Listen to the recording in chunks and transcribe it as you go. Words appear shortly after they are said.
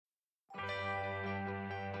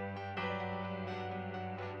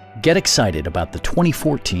Get excited about the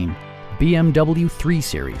 2014 BMW 3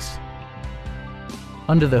 Series.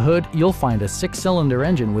 Under the hood, you'll find a 6-cylinder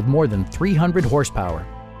engine with more than 300 horsepower.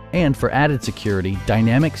 And for added security,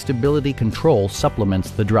 dynamic stability control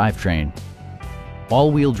supplements the drivetrain.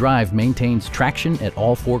 All-wheel drive maintains traction at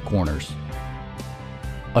all 4 corners.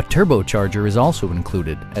 A turbocharger is also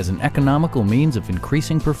included as an economical means of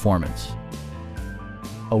increasing performance.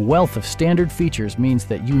 A wealth of standard features means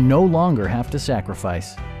that you no longer have to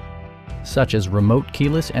sacrifice, such as remote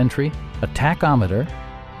keyless entry, a tachometer,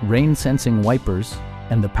 rain-sensing wipers,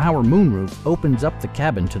 and the power moonroof opens up the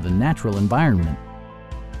cabin to the natural environment.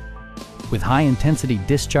 With high-intensity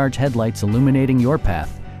discharge headlights illuminating your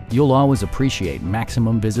path, you'll always appreciate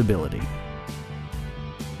maximum visibility.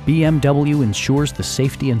 BMW ensures the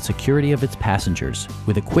safety and security of its passengers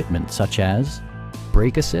with equipment such as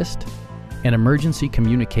brake assist, an emergency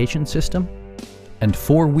communication system, and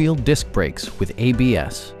 4-wheel disc brakes with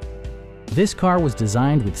ABS. This car was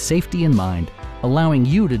designed with safety in mind, allowing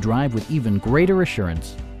you to drive with even greater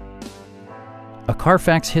assurance. A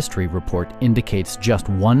Carfax history report indicates just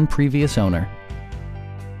 1 previous owner.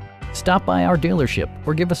 Stop by our dealership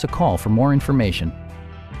or give us a call for more information.